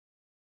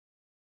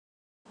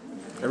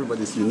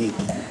Everybody's unique.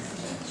 I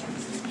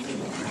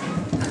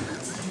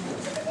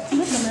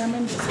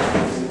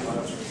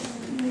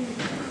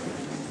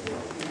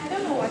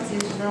don't know what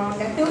is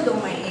wrong. I failed all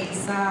my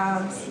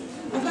exams.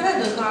 My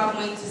father does not have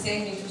money to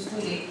send me to school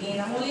again.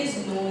 I'm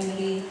always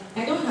lonely.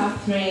 I don't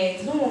have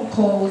friends. No one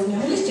calls me.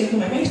 I'm always checking.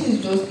 My everything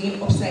is just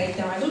going upside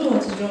down. I don't know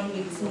what is wrong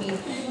with me.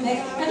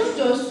 Like, I don't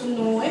just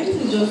know.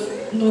 Everything is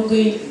just not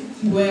going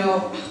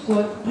well.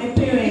 God, my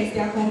parents, they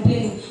are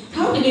complaining.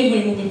 How did they even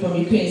remove me from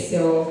the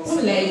PSL? What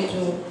will I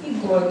do? Hey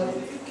God,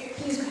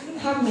 please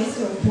have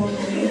mercy upon me.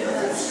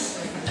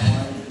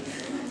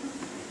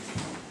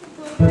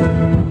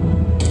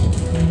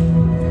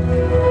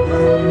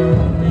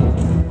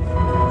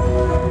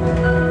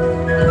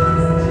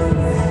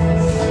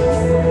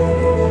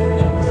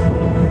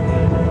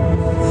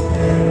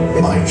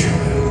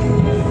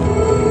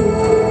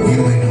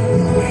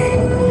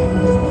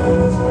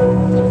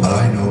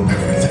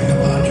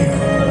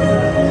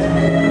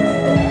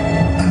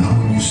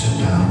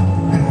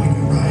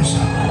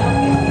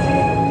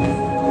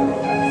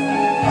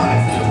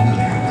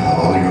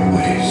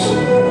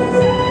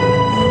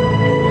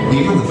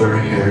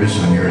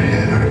 On your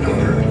head are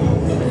numbered,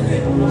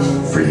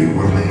 for you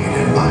were made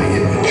in my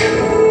image.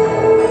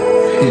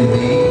 In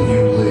me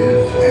you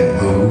live and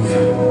move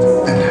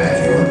and have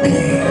your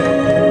being,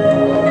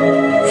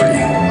 for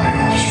you are my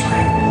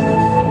offspring.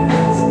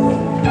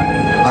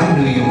 I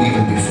knew you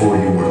even before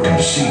you were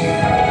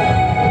conceived.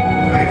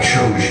 I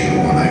chose you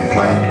when I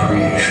planned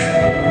creation.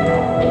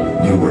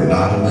 You were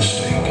not a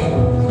mistake,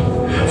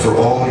 for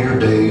all your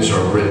days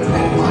are written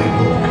in my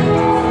book.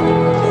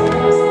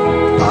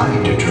 I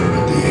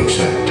determined the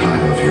exact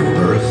time of your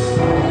birth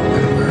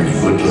and where you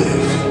would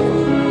live.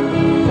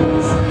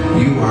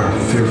 You are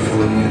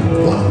fearfully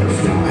and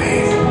wonderfully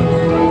made.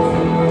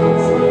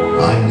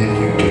 I knit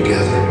you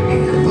together in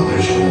your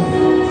mother's womb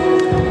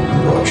and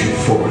brought you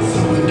forth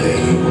on the day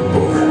you were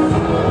born.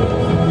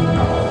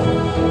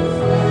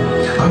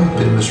 I've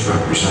been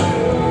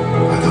misrepresented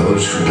by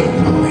those who don't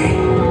know me.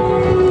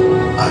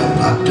 I am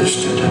not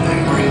distant and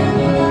angry,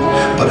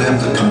 but am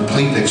the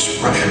complete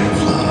expression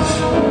of love.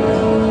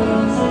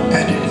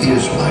 And it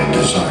is my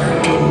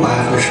desire to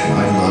lavish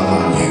my love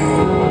on you,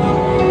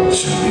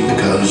 simply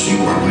because you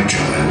are my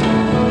child,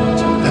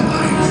 and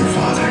I am your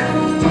father.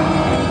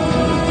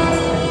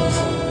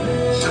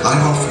 I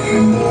offer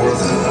you more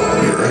than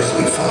your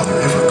earthly father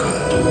ever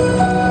could,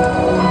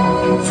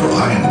 for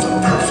I am the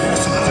perfect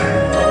father.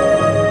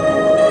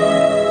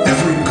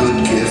 Every good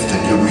gift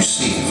that you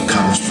receive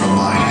comes from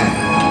my hand,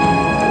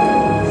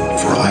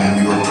 for I am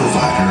your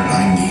provider and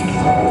I meet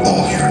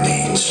all your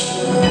needs.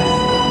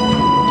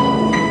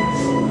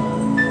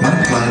 My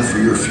plan for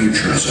your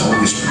future has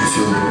always been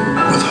filled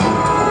with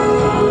hope,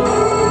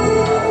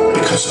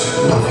 because I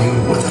love you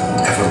with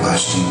an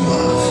everlasting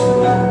love.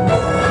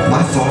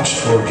 My thoughts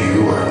toward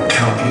you are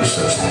countless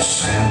as the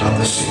sand on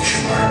the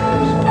seashore,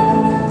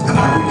 and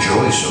I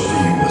rejoice over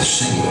you with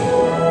singing.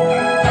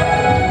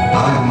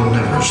 I will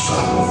never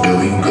stop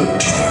doing good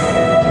to you,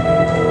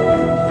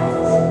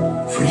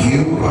 for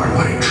you are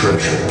my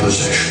treasured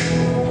possession.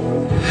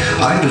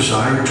 I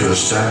desire to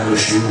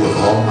establish you with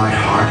all my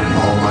heart and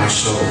all my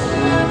soul.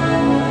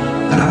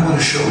 And I want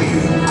to show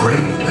you great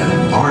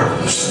and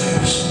marvelous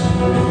things.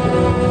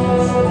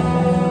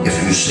 If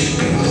you seek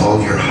me with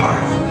all your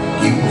heart,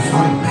 you will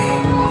find me.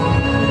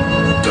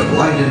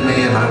 Delight in me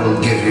and I will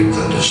give you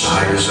the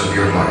desires of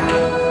your heart.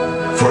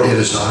 For it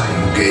is I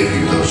who gave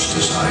you those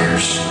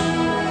desires.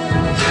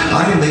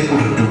 I am able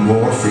to do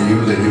more for you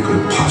than you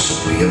could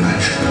possibly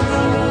imagine.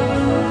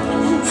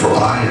 For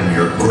I am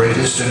your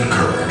greatest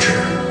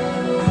encourager.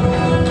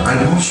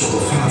 I'm also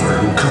the Father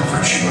who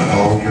comforts you in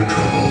all your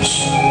troubles.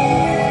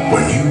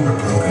 When you are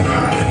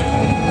brokenhearted,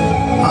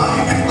 I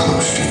am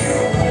close to you.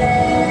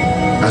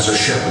 As a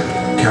shepherd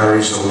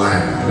carries a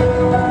lamb,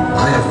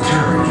 I have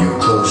carried you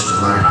close to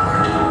my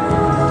heart.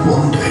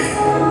 One day,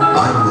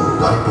 I will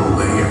wipe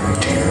away every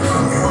tear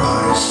from your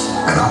eyes,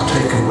 and I'll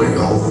take away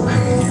all the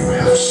pain you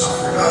have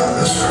suffered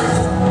on this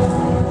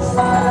earth.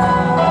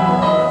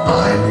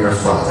 I am your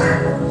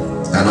Father,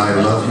 and I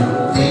love you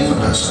even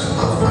as I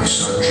love my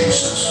Son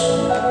Jesus.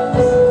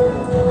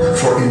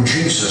 For in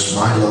Jesus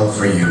my love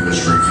for you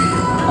is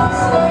revealed.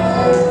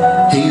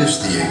 He is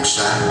the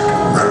exact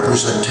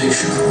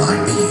representation of my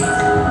being.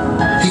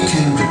 He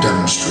came to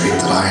demonstrate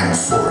that I am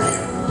for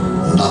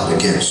you, not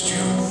against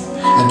you,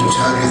 and to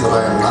tell you that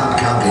I am not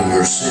counting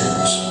your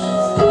sins.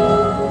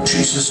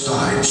 Jesus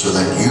died so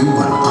that you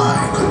and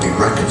I could be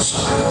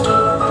reconciled.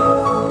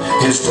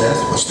 His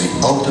death was the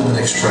ultimate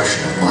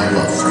expression of my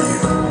love for you.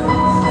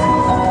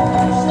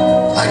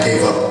 I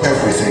gave up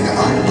everything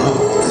I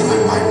loved that I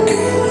might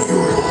gain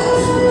your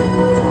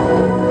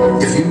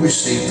love. If you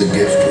receive the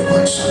gift of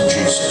my Son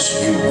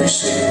Jesus, you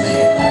receive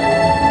me.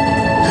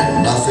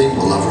 And nothing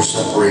will ever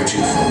separate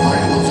you from my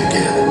love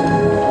again.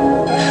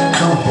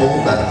 Come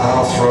home and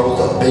I'll throw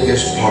the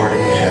biggest party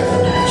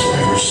heaven has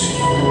ever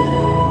seen.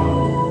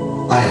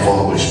 I have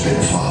always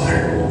been Father,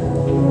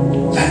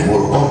 and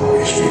will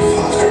always be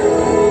Father.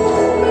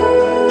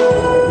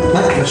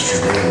 My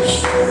question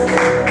is,